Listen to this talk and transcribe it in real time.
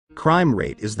Crime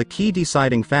rate is the key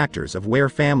deciding factors of where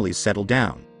families settle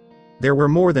down. There were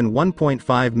more than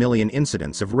 1.5 million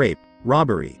incidents of rape,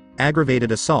 robbery,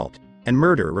 aggravated assault, and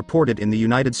murder reported in the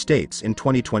United States in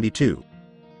 2022.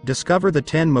 Discover the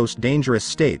 10 most dangerous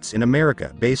states in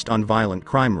America based on violent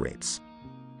crime rates.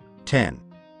 10.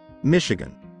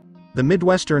 Michigan. The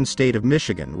Midwestern state of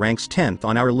Michigan ranks 10th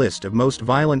on our list of most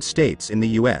violent states in the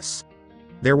U.S.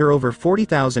 There were over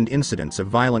 40,000 incidents of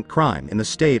violent crime in the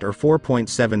state, or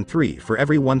 4.73 for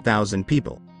every 1,000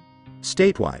 people.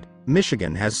 Statewide,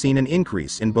 Michigan has seen an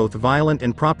increase in both violent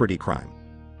and property crime.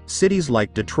 Cities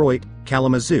like Detroit,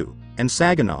 Kalamazoo, and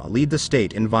Saginaw lead the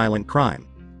state in violent crime.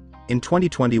 In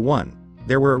 2021,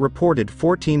 there were a reported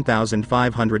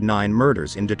 14,509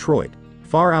 murders in Detroit,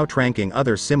 far outranking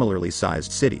other similarly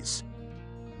sized cities.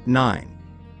 9.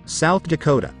 South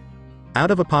Dakota.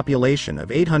 Out of a population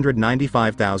of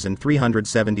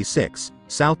 895,376,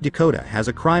 South Dakota has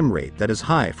a crime rate that is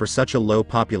high for such a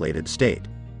low-populated state.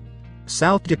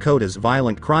 South Dakota's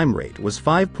violent crime rate was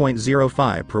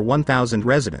 5.05 per 1,000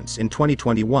 residents in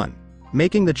 2021,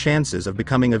 making the chances of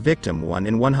becoming a victim 1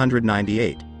 in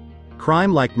 198.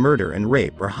 Crime like murder and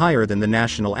rape are higher than the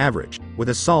national average, with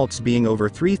assaults being over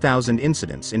 3,000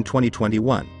 incidents in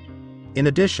 2021. In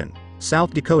addition,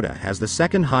 South Dakota has the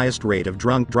second highest rate of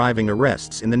drunk driving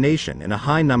arrests in the nation and a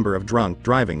high number of drunk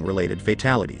driving-related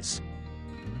fatalities.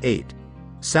 8.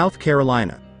 South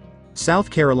Carolina.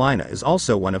 South Carolina is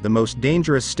also one of the most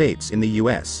dangerous states in the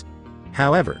U.S.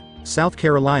 However, South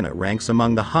Carolina ranks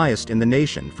among the highest in the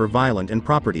nation for violent and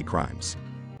property crimes.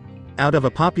 Out of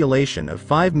a population of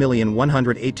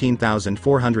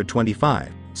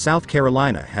 5,118,425, South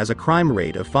Carolina has a crime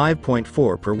rate of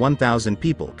 5.4 per 1,000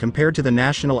 people compared to the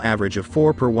national average of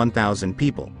 4 per 1,000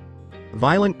 people.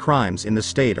 Violent crimes in the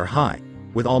state are high,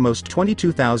 with almost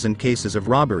 22,000 cases of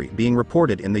robbery being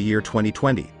reported in the year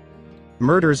 2020.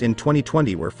 Murders in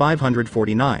 2020 were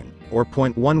 549, or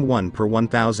 0.11 per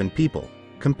 1,000 people,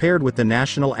 compared with the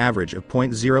national average of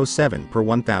 0.07 per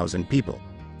 1,000 people.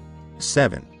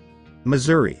 7.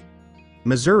 Missouri.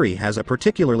 Missouri has a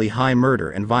particularly high murder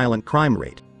and violent crime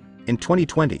rate. In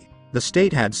 2020, the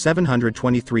state had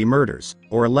 723 murders,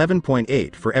 or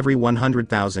 11.8 for every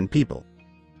 100,000 people.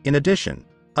 In addition,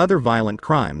 other violent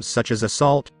crimes such as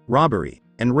assault, robbery,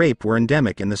 and rape were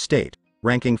endemic in the state,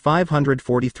 ranking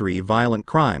 543 violent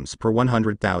crimes per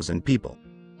 100,000 people.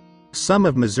 Some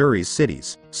of Missouri's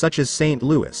cities, such as St.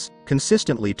 Louis,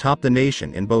 consistently top the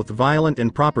nation in both violent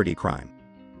and property crime.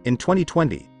 In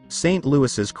 2020, St.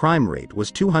 Louis's crime rate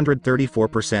was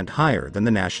 234% higher than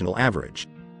the national average.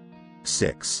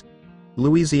 6.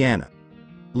 Louisiana.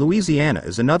 Louisiana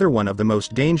is another one of the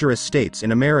most dangerous states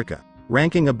in America,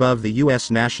 ranking above the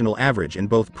U.S. national average in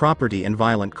both property and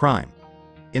violent crime.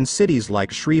 In cities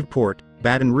like Shreveport,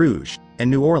 Baton Rouge, and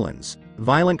New Orleans,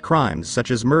 violent crimes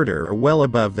such as murder are well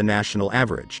above the national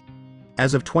average.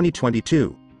 As of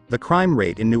 2022, the crime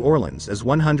rate in New Orleans is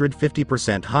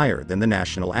 150% higher than the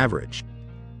national average.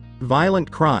 Violent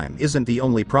crime isn't the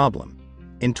only problem.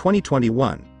 In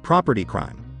 2021, property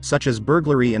crime, such as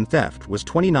burglary and theft, was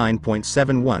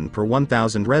 29.71 per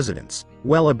 1,000 residents,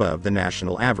 well above the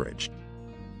national average.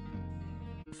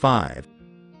 5.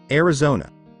 Arizona.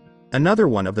 Another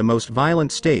one of the most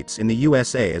violent states in the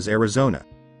USA is Arizona.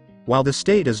 While the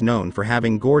state is known for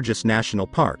having gorgeous national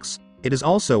parks, it is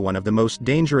also one of the most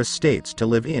dangerous states to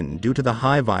live in due to the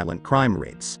high violent crime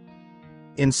rates.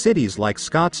 In cities like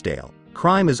Scottsdale,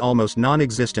 crime is almost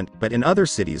non-existent, but in other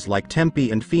cities like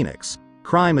Tempe and Phoenix,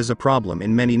 crime is a problem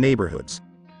in many neighborhoods.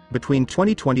 Between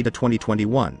 2020 to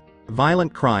 2021,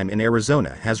 violent crime in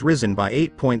Arizona has risen by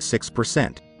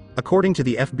 8.6%, according to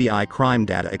the FBI Crime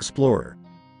Data Explorer.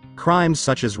 Crimes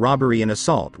such as robbery and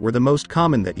assault were the most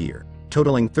common that year,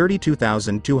 totaling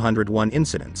 32,201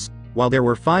 incidents, while there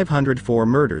were 504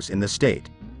 murders in the state.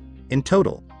 In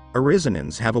total,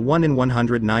 Arizonans have a 1 in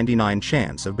 199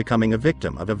 chance of becoming a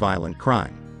victim of a violent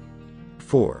crime.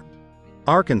 4.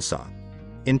 Arkansas.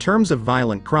 In terms of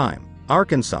violent crime,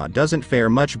 Arkansas doesn't fare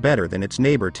much better than its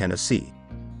neighbor Tennessee.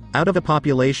 Out of a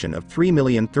population of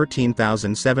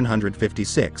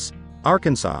 3,013,756,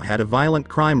 Arkansas had a violent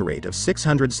crime rate of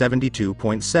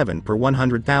 672.7 per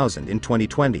 100,000 in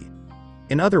 2020.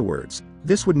 In other words,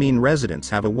 this would mean residents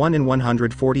have a 1 in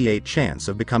 148 chance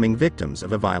of becoming victims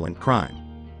of a violent crime.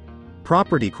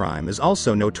 Property crime is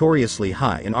also notoriously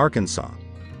high in Arkansas.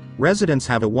 Residents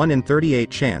have a 1 in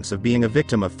 38 chance of being a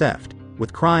victim of theft,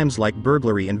 with crimes like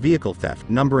burglary and vehicle theft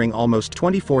numbering almost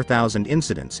 24,000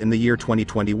 incidents in the year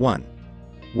 2021.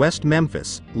 West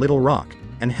Memphis, Little Rock,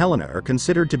 and Helena are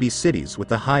considered to be cities with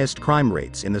the highest crime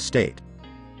rates in the state.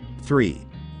 3.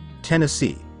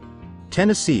 Tennessee.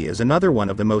 Tennessee is another one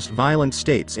of the most violent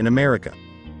states in America.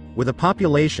 With a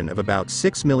population of about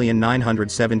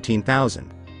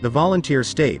 6,917,000, the volunteer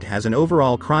state has an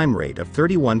overall crime rate of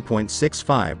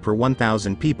 31.65 per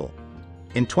 1,000 people.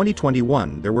 In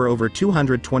 2021, there were over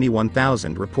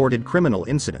 221,000 reported criminal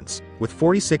incidents, with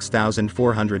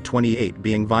 46,428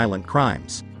 being violent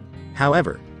crimes.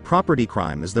 However, property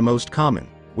crime is the most common,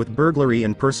 with burglary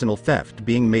and personal theft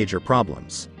being major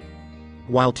problems.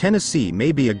 While Tennessee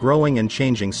may be a growing and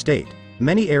changing state,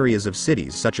 many areas of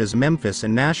cities such as Memphis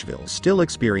and Nashville still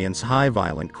experience high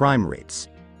violent crime rates.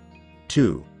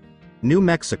 2. New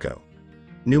Mexico.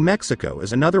 New Mexico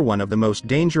is another one of the most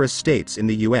dangerous states in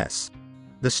the U.S.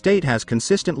 The state has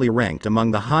consistently ranked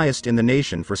among the highest in the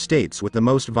nation for states with the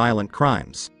most violent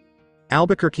crimes.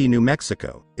 Albuquerque, New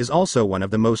Mexico, is also one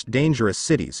of the most dangerous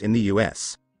cities in the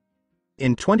U.S.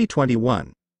 In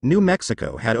 2021, New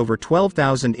Mexico had over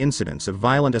 12,000 incidents of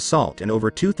violent assault and over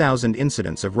 2,000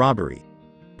 incidents of robbery.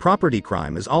 Property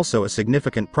crime is also a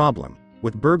significant problem,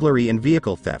 with burglary and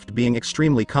vehicle theft being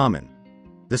extremely common.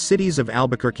 The cities of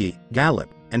Albuquerque,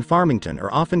 Gallup, and Farmington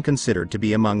are often considered to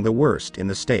be among the worst in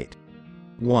the state.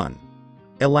 1.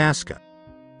 Alaska.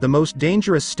 The most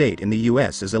dangerous state in the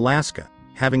U.S. is Alaska,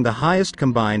 having the highest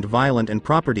combined violent and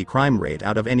property crime rate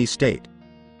out of any state.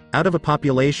 Out of a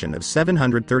population of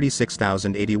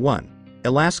 736,081,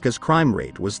 Alaska's crime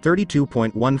rate was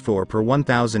 32.14 per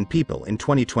 1,000 people in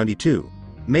 2022,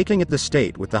 making it the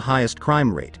state with the highest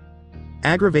crime rate.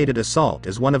 Aggravated assault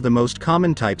is one of the most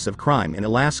common types of crime in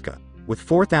Alaska, with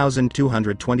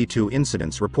 4,222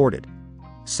 incidents reported.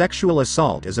 Sexual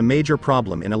assault is a major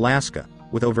problem in Alaska,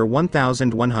 with over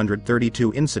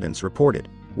 1,132 incidents reported,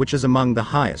 which is among the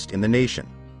highest in the nation.